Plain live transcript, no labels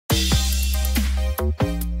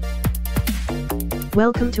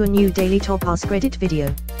Welcome to a new Daily Top Askreddit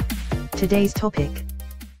video. Today's topic.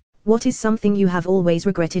 What is something you have always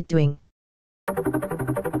regretted doing?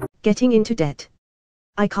 Getting into debt.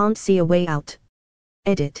 I can't see a way out.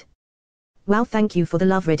 Edit. Wow, thank you for the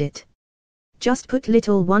love, Reddit. Just put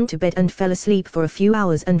little one to bed and fell asleep for a few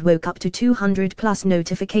hours and woke up to 200 plus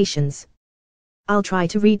notifications. I'll try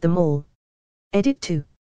to read them all. Edit 2.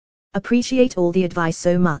 Appreciate all the advice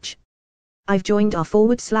so much. I've joined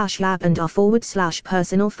r/lab and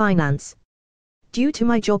r/personal finance. Due to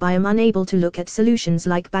my job, I am unable to look at solutions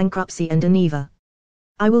like bankruptcy and Aniva.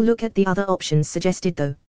 I will look at the other options suggested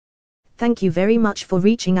though. Thank you very much for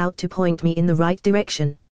reaching out to point me in the right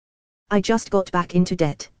direction. I just got back into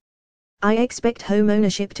debt. I expect home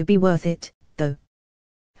ownership to be worth it, though.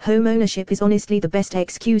 Home ownership is honestly the best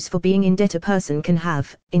excuse for being in debt a person can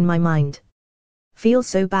have, in my mind. Feel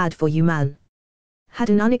so bad for you, man. Had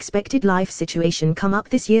an unexpected life situation come up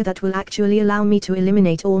this year that will actually allow me to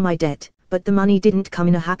eliminate all my debt, but the money didn't come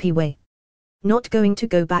in a happy way. Not going to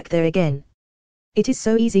go back there again. It is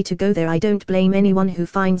so easy to go there. I don't blame anyone who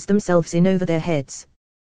finds themselves in over their heads.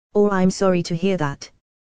 Or I'm sorry to hear that.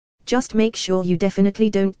 Just make sure you definitely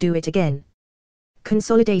don't do it again.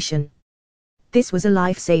 Consolidation. This was a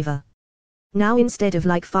lifesaver. Now instead of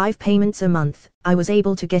like 5 payments a month, I was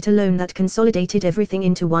able to get a loan that consolidated everything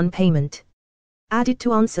into one payment. Added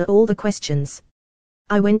to answer all the questions.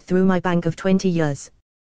 I went through my bank of 20 years.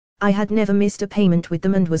 I had never missed a payment with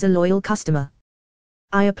them and was a loyal customer.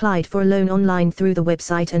 I applied for a loan online through the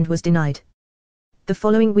website and was denied. The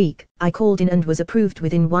following week, I called in and was approved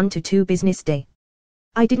within 1 to 2 business days.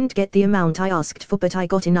 I didn't get the amount I asked for, but I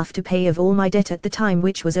got enough to pay off all my debt at the time,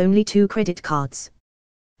 which was only 2 credit cards.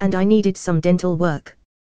 And I needed some dental work.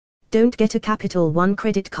 Don't get a Capital One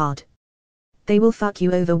credit card. They will fuck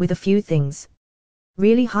you over with a few things.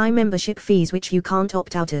 Really high membership fees which you can't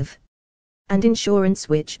opt out of. And insurance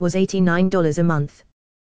which was $89 a month.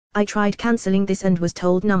 I tried cancelling this and was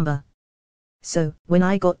told number. So, when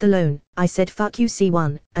I got the loan, I said fuck you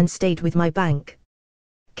C1, and stayed with my bank.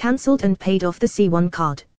 Cancelled and paid off the C1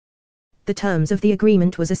 card. The terms of the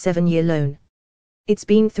agreement was a 7-year loan. It's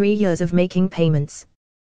been 3 years of making payments.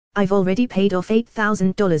 I've already paid off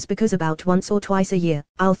 $8,000 because about once or twice a year,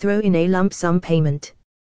 I'll throw in a lump sum payment.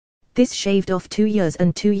 This shaved off 2 years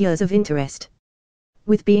and 2 years of interest.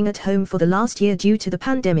 With being at home for the last year due to the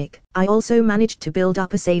pandemic, I also managed to build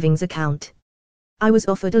up a savings account. I was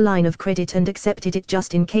offered a line of credit and accepted it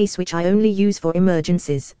just in case, which I only use for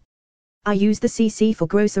emergencies. I use the CC for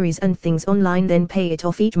groceries and things online, then pay it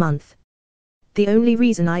off each month. The only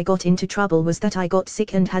reason I got into trouble was that I got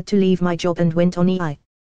sick and had to leave my job and went on EI.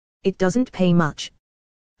 It doesn't pay much.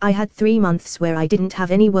 I had 3 months where I didn't have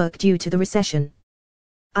any work due to the recession.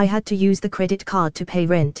 I had to use the credit card to pay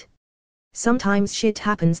rent. Sometimes shit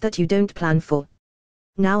happens that you don't plan for.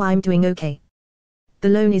 Now I'm doing okay. The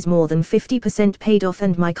loan is more than 50% paid off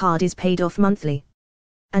and my card is paid off monthly.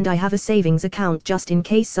 And I have a savings account just in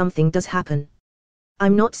case something does happen.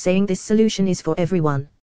 I'm not saying this solution is for everyone.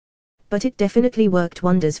 But it definitely worked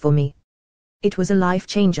wonders for me. It was a life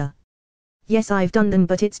changer. Yes, I've done them,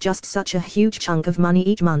 but it's just such a huge chunk of money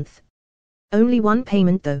each month. Only 1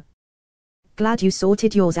 payment though. Glad you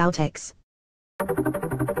sorted yours out, X.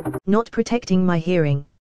 Not protecting my hearing.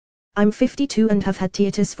 I'm 52 and have had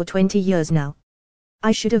tinnitus for 20 years now.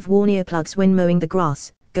 I should have worn earplugs when mowing the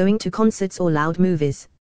grass, going to concerts or loud movies.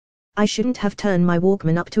 I shouldn't have turned my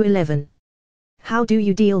Walkman up to 11. How do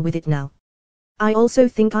you deal with it now? I also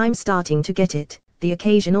think I'm starting to get it, the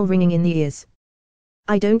occasional ringing in the ears.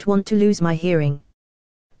 I don't want to lose my hearing.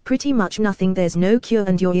 Pretty much nothing, there's no cure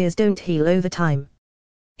and your ears don't heal over time.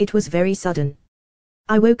 It was very sudden.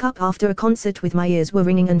 I woke up after a concert with my ears were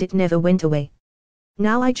ringing and it never went away.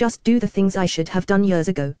 Now I just do the things I should have done years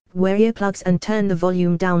ago, wear earplugs and turn the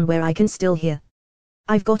volume down where I can still hear.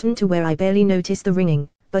 I've gotten to where I barely notice the ringing,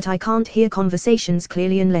 but I can't hear conversations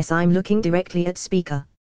clearly unless I'm looking directly at speaker.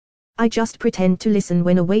 I just pretend to listen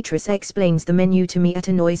when a waitress explains the menu to me at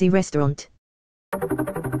a noisy restaurant.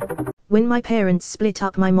 When my parents split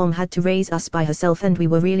up, my mom had to raise us by herself and we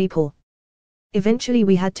were really poor. Eventually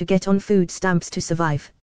we had to get on food stamps to survive.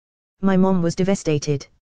 My mom was devastated.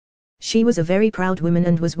 She was a very proud woman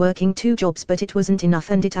and was working 2 jobs, but it wasn't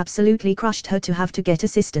enough and it absolutely crushed her to have to get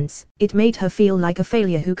assistance. It made her feel like a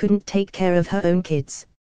failure who couldn't take care of her own kids.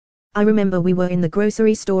 I remember we were in the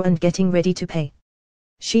grocery store and getting ready to pay.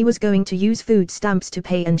 She was going to use food stamps to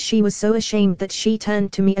pay and she was so ashamed that she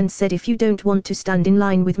turned to me and said, "If you don't want to stand in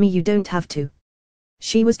line with me, you don't have to."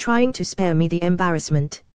 She was trying to spare me the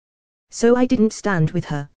embarrassment. So I didn't stand with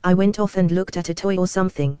her, I went off and looked at a toy or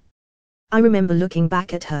something. I remember looking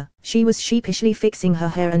back at her. She was sheepishly fixing her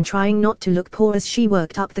hair and trying not to look poor as she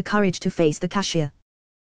worked up the courage to face the cashier.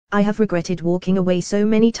 I have regretted walking away so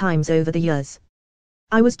many times over the years.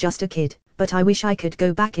 I was just a kid, but I wish I could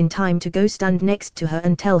go back in time to go stand next to her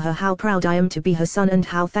and tell her how proud I am to be her son and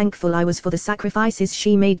how thankful I was for the sacrifices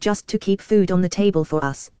she made just to keep food on the table for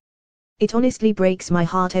us. It honestly breaks my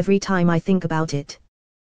heart every time I think about it.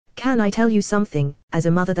 Can I tell you something, as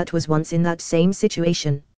a mother that was once in that same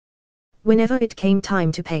situation? Whenever it came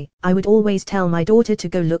time to pay, I would always tell my daughter to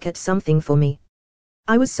go look at something for me.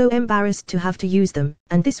 I was so embarrassed to have to use them,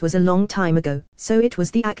 and this was a long time ago, so it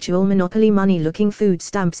was the actual Monopoly money-looking food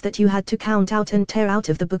stamps that you had to count out and tear out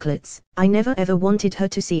of the booklets. I never ever wanted her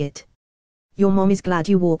to see it. Your mom is glad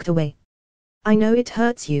you walked away. I know it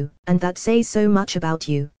hurts you, and that says so much about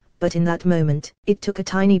you, but in that moment, it took a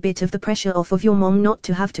tiny bit of the pressure off of your mom not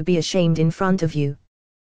to have to be ashamed in front of you.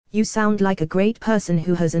 You sound like a great person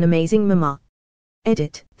who has an amazing mama.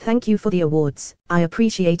 Edit. Thank you for the awards, I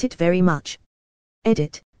appreciate it very much.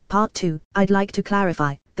 Edit. Part 2. I'd like to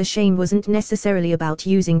clarify, the shame wasn't necessarily about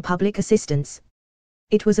using public assistance.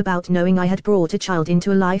 It was about knowing I had brought a child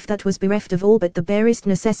into a life that was bereft of all but the barest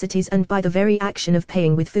necessities, and by the very action of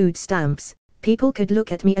paying with food stamps, people could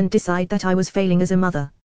look at me and decide that I was failing as a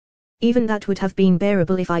mother. Even that would have been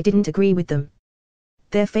bearable if I didn't agree with them.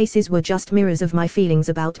 Their faces were just mirrors of my feelings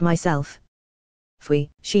about myself.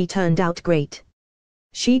 She turned out great.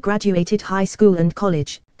 She graduated high school and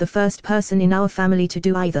college, the first person in our family to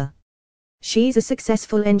do either. She's a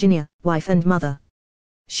successful engineer, wife and mother.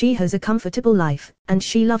 She has a comfortable life, and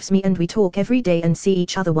she loves me, and we talk every day and see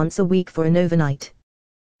each other once a week for an overnight.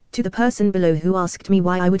 To the person below who asked me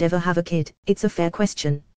why I would ever have a kid, it's a fair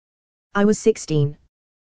question. I was 16.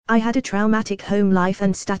 I had a traumatic home life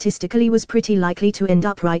and statistically was pretty likely to end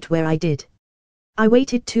up right where I did. I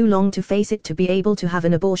waited too long to face it to be able to have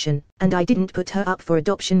an abortion, and I didn't put her up for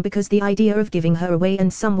adoption because the idea of giving her away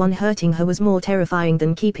and someone hurting her was more terrifying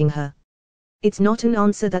than keeping her. It's not an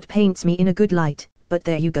answer that paints me in a good light, but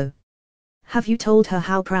there you go. Have you told her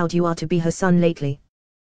how proud you are to be her son lately?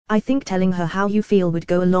 I think telling her how you feel would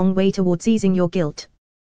go a long way towards easing your guilt.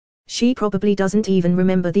 She probably doesn't even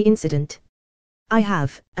remember the incident. I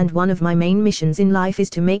have, and one of my main missions in life is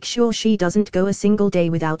to make sure she doesn't go a single day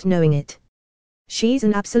without knowing it. She's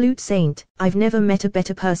an absolute saint. I've never met a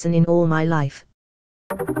better person in all my life.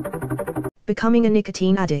 Becoming a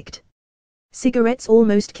nicotine addict. Cigarettes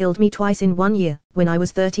almost killed me twice in 1 year, when I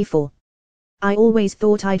was 34. I always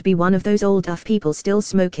thought I'd be one of those old tough people still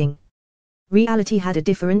smoking. Reality had a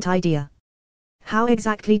different idea. How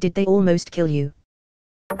exactly did they almost kill you?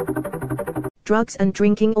 Drugs and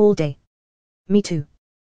drinking all day. Me too.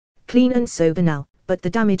 Clean and sober now, but the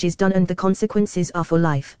damage is done and the consequences are for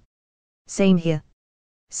life. Same here.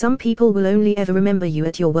 Some people will only ever remember you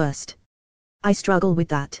at your worst. I struggle with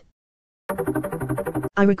that.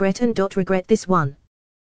 I regret and don't regret this one.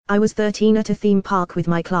 I was 13 at a theme park with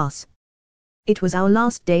my class. It was our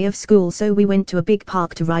last day of school, so we went to a big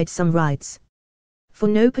park to ride some rides. For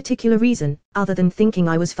no particular reason, other than thinking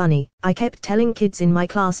I was funny, I kept telling kids in my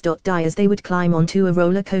class die as they would climb onto a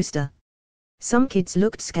roller coaster. Some kids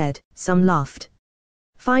looked scared, some laughed.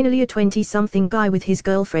 Finally a 20-something guy with his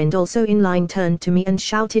girlfriend also in line turned to me and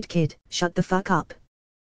shouted, "Kid, shut the fuck up."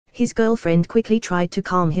 His girlfriend quickly tried to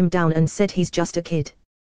calm him down and said he's just a kid.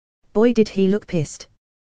 Boy did he look pissed.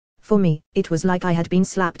 For me, it was like I had been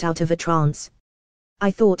slapped out of a trance.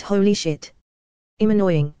 I thought, holy shit. I'm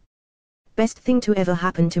annoying. Best thing to ever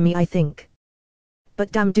happen to me, I think.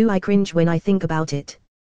 But damn do I cringe when I think about it.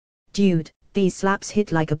 Dude, these slaps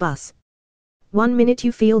hit like a bus. 1 minute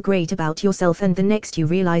you feel great about yourself and the next you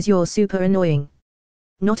realize you're super annoying.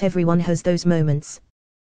 Not everyone has those moments.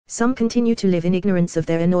 Some continue to live in ignorance of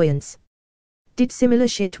their annoyance. Did similar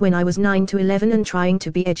shit when I was 9 to 11 and trying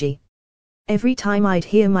to be edgy. Every time I'd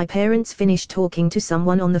hear my parents finish talking to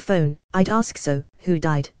someone on the phone, I'd ask, "So, who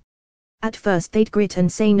died?" At first they'd grit and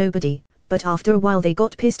say nobody, but after a while they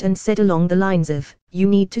got pissed and said along the lines of, "You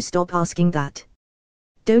need to stop asking that.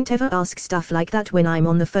 Don't ever ask stuff like that when I'm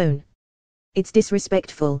on the phone. It's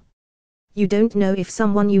disrespectful. You don't know if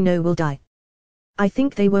someone you know will die." I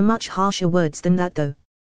think they were much harsher words than that though.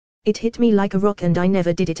 It hit me like a rock and I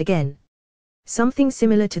never did it again. Something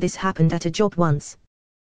similar to this happened at a job once.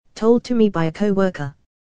 Told to me by a co-worker.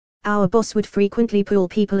 Our boss would frequently pull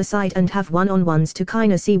people aside and have one-on-ones to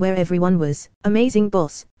kinda see where everyone was. Amazing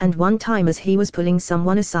boss. And one time as he was pulling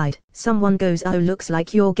someone aside, someone goes, "Oh, looks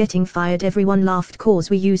like you're getting fired." Everyone laughed cause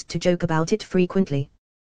we used to joke about it frequently.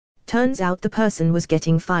 Turns out the person was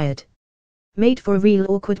getting fired. Made for a real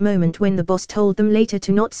awkward moment when the boss told them later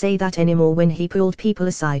to not say that anymore when he pulled people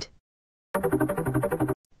aside.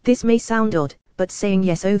 This may sound odd, but saying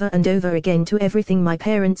yes over and over again to everything my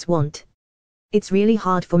parents want. It's really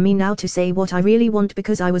hard for me now to say what I really want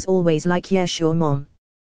because I was always like, yeah sure mom.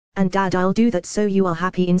 And dad, I'll do that so you are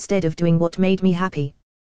happy, instead of doing what made me happy.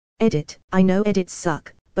 Edit. I know edits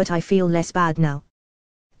suck, but I feel less bad now.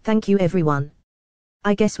 Thank you everyone.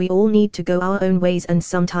 I guess we all need to go our own ways and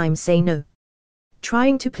sometimes say no.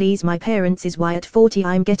 Trying to please my parents is why at 40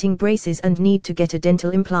 I'm getting braces and need to get a dental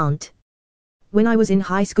implant. When I was in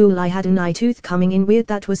high school I had an eye tooth coming in weird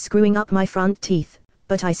that was screwing up my front teeth,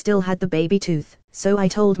 but I still had the baby tooth, so I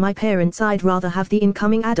told my parents I'd rather have the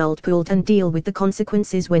incoming adult pulled and deal with the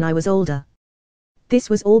consequences when I was older. This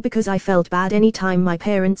was all because I felt bad any time my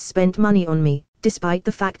parents spent money on me, despite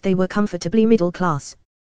the fact they were comfortably middle class.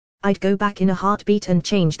 I'd go back in a heartbeat and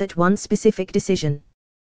change that one specific decision.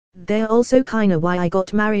 They're also kinda why I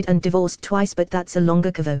got married and divorced twice, but that's a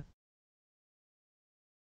longer convo.